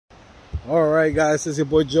Alright guys, it's your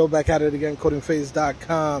boy Joe back at it again,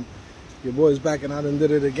 codingphase.com. Your boy's back and I done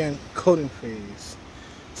did it again, Coding Phase.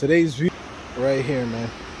 Today's view right here, man.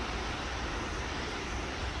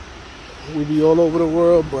 We be all over the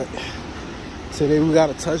world, but today we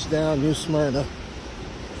got a touchdown, New Smyrna.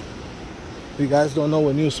 If you guys don't know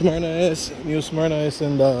what New Smyrna is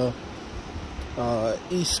in the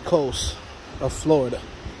east coast of Florida.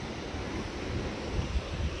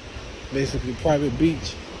 Basically private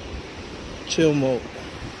beach, chill mode.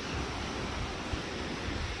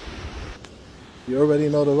 You already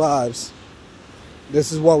know the vibes.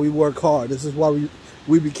 This is why we work hard. This is why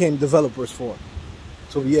we became developers for.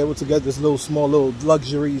 To be able to get this small little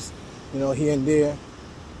luxuries, you know, here and there.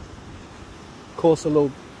 Costs a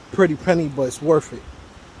little pretty penny, but it's worth it.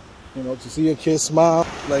 You know, to see your kid smile,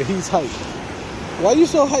 like he's hyped. Why you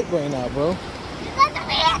so hyped right now, bro? Because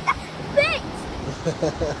we at the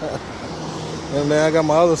beach. And then I got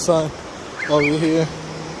my other son over here.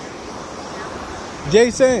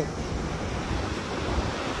 Jason.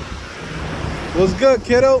 What's good,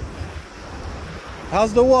 kiddo?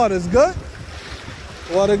 How's the water? It's good?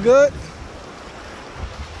 Water good?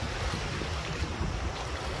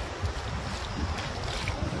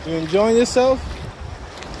 You enjoying yourself?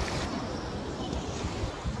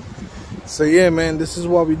 So yeah, man, this is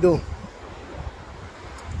what we do.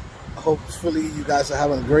 Hopefully you guys are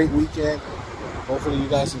having a great weekend. Hopefully you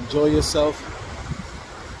guys enjoy yourself.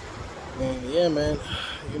 And yeah, man,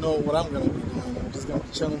 you know what I'm gonna be doing. I'm just gonna be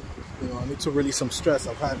chilling. You know, I need to release some stress.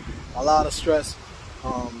 I've had a lot of stress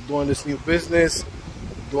doing this new business,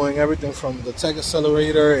 doing everything from the tech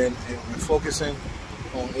accelerator and focusing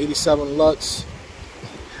on 87 Lux.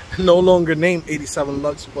 No longer named 87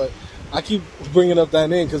 Lux, but I keep bringing up that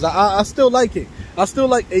name because I still like it. I still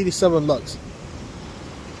like 87 Lux.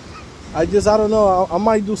 I don't know. I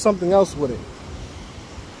might do something else with it.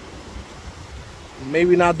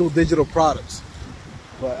 Maybe not do digital products,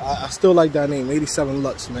 but I still like that name, 87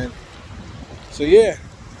 Lux, man. So yeah,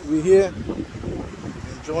 we here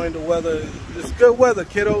enjoying the weather. It's good weather,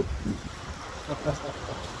 kiddo.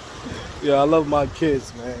 Yeah, I love my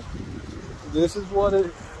kids, man. This is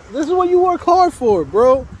what you work hard for,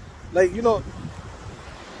 bro. Like, you know,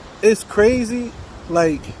 it's crazy.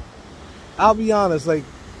 Like, I'll be honest, like,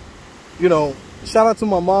 you know, shout out to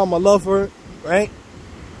my mom. I love her, right?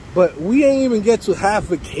 But we ain't even get to have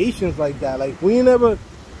vacations like that. Like, we never,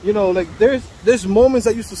 you know, like there's moments I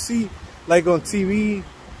used to see like on TV,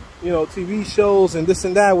 you know, TV shows and this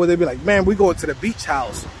and that, where they'd be like, man, we going to the beach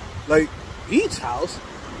house. Like, beach house?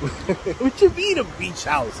 What you mean a beach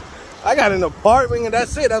house? I got an apartment and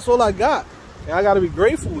that's it. That's all I got. And I got to be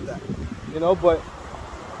grateful with that, you know. But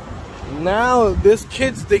now these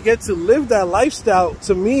kids, they get to live that lifestyle.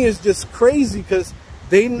 To me, it's just crazy because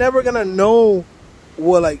they never going to know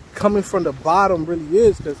what like coming from the bottom really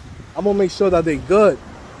is, because I'm going to make sure that they're good.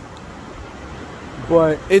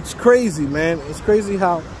 But it's crazy, man. It's crazy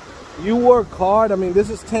how you work hard. I mean, this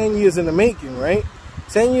is 10 years in the making, right?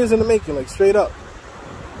 10 years in the making, like straight up.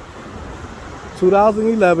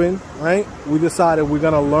 2011, right? We decided we're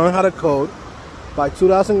going to learn how to code. By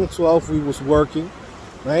 2012, we was working,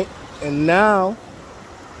 right? And now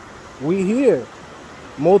we here.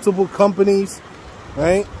 Multiple companies,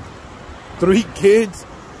 right? 3 kids.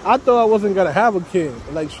 I thought I wasn't going to have a kid,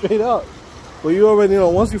 like straight up. But you already know,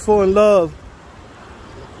 once you fall in love,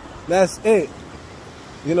 that's it.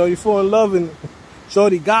 You know, you fall in love and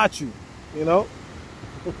shorty got you, you know?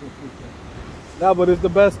 Nah, but it's the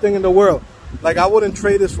best thing in the world. Like, I wouldn't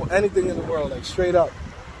trade this for anything in the world, like straight up.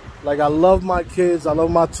 Like, I love my kids. I love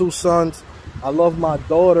my 2 sons. I love my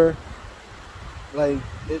daughter. Like,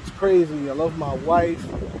 it's crazy. I love my wife.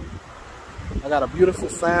 I got a beautiful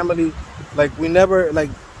family. Like,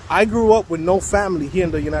 I grew up with no family here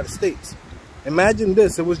in the United States. Imagine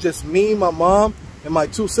this. It was just me, my mom, and my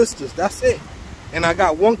 2 sisters. That's it. And I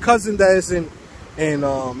got 1 cousin that is in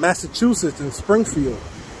Massachusetts, in Springfield.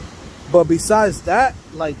 But besides that,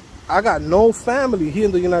 like, I got no family here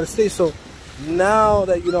in the United States. So now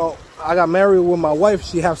that, you know, I got married with my wife,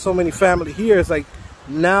 she has so many family here. It's like,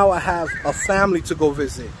 now I have a family to go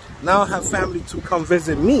visit. Now I have family to come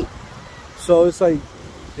visit me. So it's like,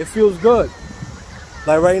 it feels good.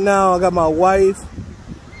 Like right now, I got my wife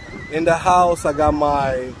in the house. I got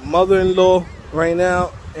my mother-in-law right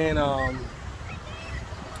now. And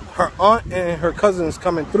her aunt and her cousins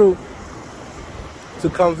coming through to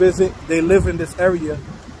come visit. They live in this area.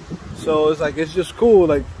 So it's like, it's just cool.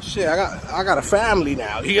 Like, shit, I got a family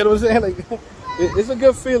now. You get what I'm saying? Like, it's a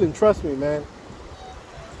good feeling. Trust me, man.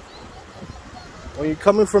 When you're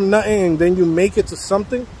coming from nothing and then you make it to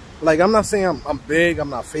something. Like, I'm not saying I'm big, I'm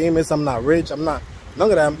not famous, I'm not rich, I'm not None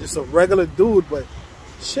of that. I'm just a regular dude, but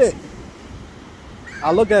shit.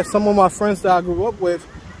 I look at some of my friends that I grew up with,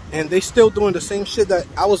 and they still doing the same shit that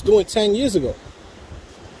I was doing 10 years ago.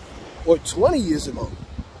 Or 20 years ago.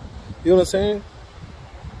 You know what I'm saying?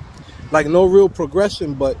 Like, no real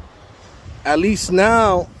progression, but at least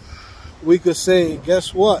now we could say,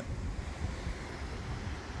 guess what?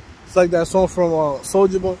 It's like that song from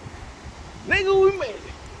Soulja Boy. Nigga, we made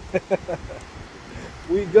it.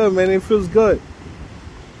 We good, man. It feels good.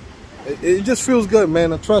 It just feels good,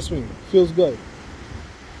 man. And trust me, it feels good.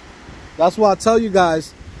 That's why I tell you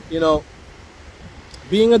guys, you know,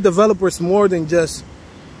 being a developer is more than just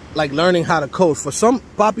like learning how to code. For some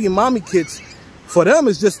papi and mommy kids, for them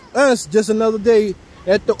it's just another day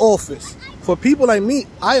at the office. For people like me,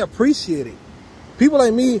 I appreciate it. People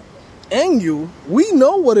like me and you, we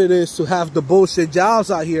know what it is to have the bullshit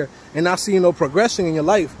jobs out here and not see no progression in your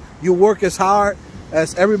life. You work as hard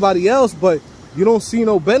as everybody else, but you don't see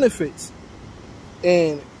no benefits.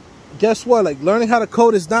 And guess what? Like, learning how to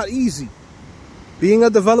code is not easy. Being a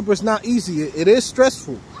developer is not easy. It is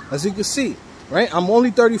stressful, as you can see, right? I'm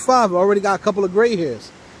only 35. I already got a couple of gray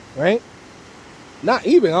hairs, right? Not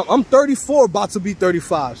even. I'm 34, about to be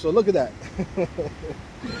 35. So look at that.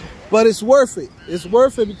 But it's worth it. It's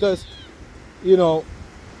worth it because, you know,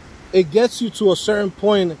 it gets you to a certain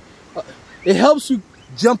point. It helps you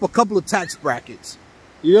jump a couple of tax brackets.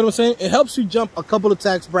 You know what I'm saying? It helps you jump a couple of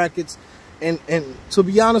tax brackets. And to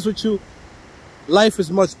be honest with you, life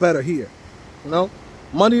is much better here. You know,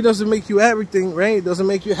 money doesn't make you everything, right? It doesn't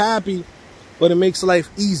make you happy, but it makes life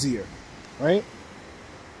easier, right?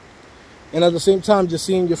 And at the same time, just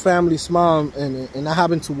seeing your family smile and not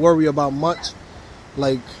having to worry about much,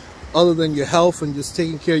 like, other than your health and just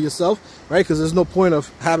taking care of yourself, right? Because there's no point of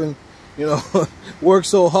having, you know, work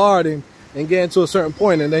so hard and getting to a certain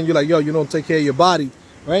point, and then you're like, yo, you don't take care of your body,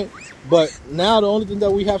 right? But now the only thing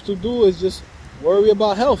that we have to do is just worry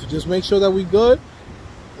about health. Just make sure that we good,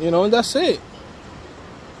 you know, and that's it.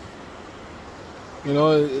 You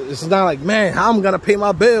know, it's not like, man, how I'm gonna pay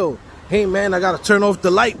my bill? Hey, man, I gotta turn off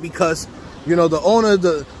the light because, you know, the owner of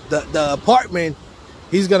the apartment,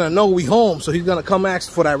 he's gonna know we home, so he's gonna come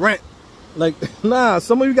ask for that rent. Like, nah,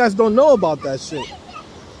 some of you guys don't know about that shit.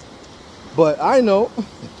 But I know.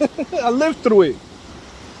 I lived through it.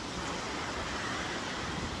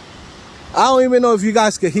 I don't even know if you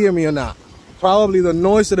guys can hear me or not. Probably the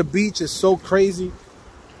noise of the beach is so crazy,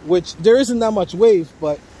 which there isn't that much wave,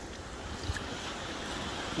 but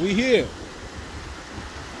we here.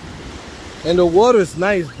 And the water's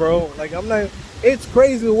nice, bro. Like, I'm not, it's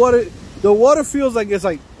crazy. The water feels like it's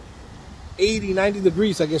like 80, 90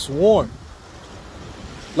 degrees. Like, it's warm.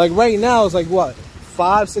 Like, right now, it's like, what,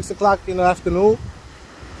 5, 6 o'clock in the afternoon?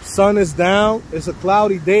 Sun is down. It's a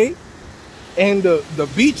cloudy day. And the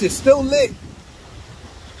beach is still lit.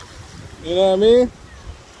 You know what I mean?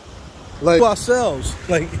 Like, ourselves.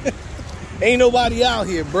 Like, ain't nobody out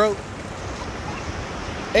here, bro.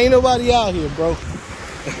 Ain't nobody out here, bro.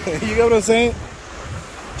 You get what I'm saying?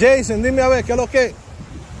 Jason, dime a ver, ¿qué es lo que?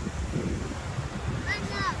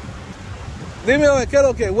 Dime a ver, ¿qué es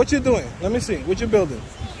lo que? What you doing? Let me see. What you building?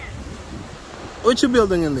 What you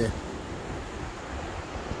building in there?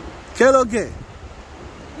 ¿Qué es lo que?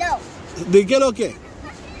 No. ¿De qué es lo que?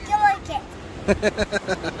 ¿Qué lo que?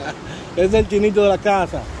 Es el chinito de la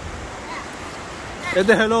casa.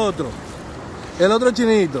 Este es el otro. El otro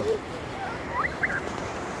chinito.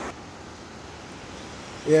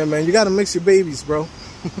 Yeah, man, you gotta mix your babies, bro.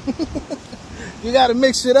 You gotta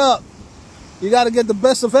mix it up. You gotta get the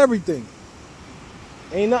best of everything.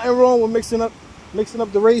 Ain't nothing wrong with mixing up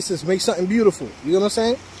the races. Make something beautiful. You know what I'm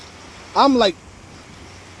saying? I'm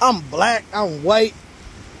black, I'm white.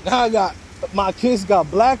 Now my kids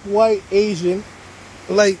got black, white, Asian.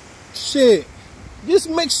 Like, shit. Just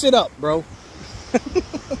mix it up, bro.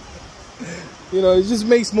 You know, it just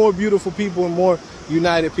makes more beautiful people and more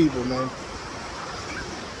united people, man.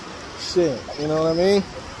 Shit, you know what I mean?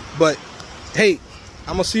 But, hey,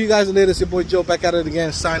 I'm going to see you guys later. It's your boy Joe back at it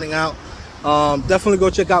again, signing out. Definitely go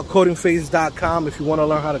check out codingphase.com if you want to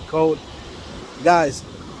learn how to code. Guys,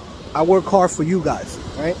 I work hard for you guys,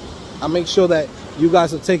 right? I make sure that you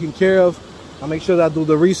guys are taken care of. I make sure that I do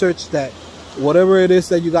the research that whatever it is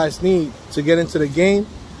that you guys need to get into the game,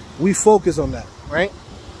 we focus on that, right?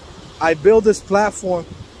 I build this platform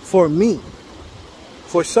for me,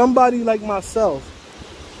 for somebody like myself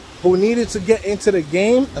who needed to get into the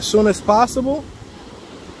game as soon as possible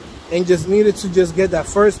and just needed to just get that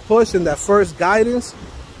first push and that first guidance.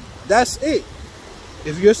 That's it.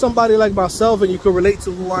 If you're somebody like myself and you can relate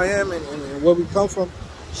to who I am and where we come from,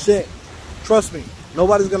 shit, trust me,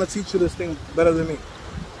 nobody's gonna teach you this thing better than me.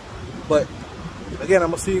 But Again, I'm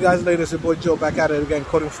going to see you guys later. It's your boy Joe back at it again,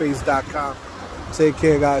 codingphase.com. Take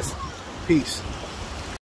care, guys. Peace.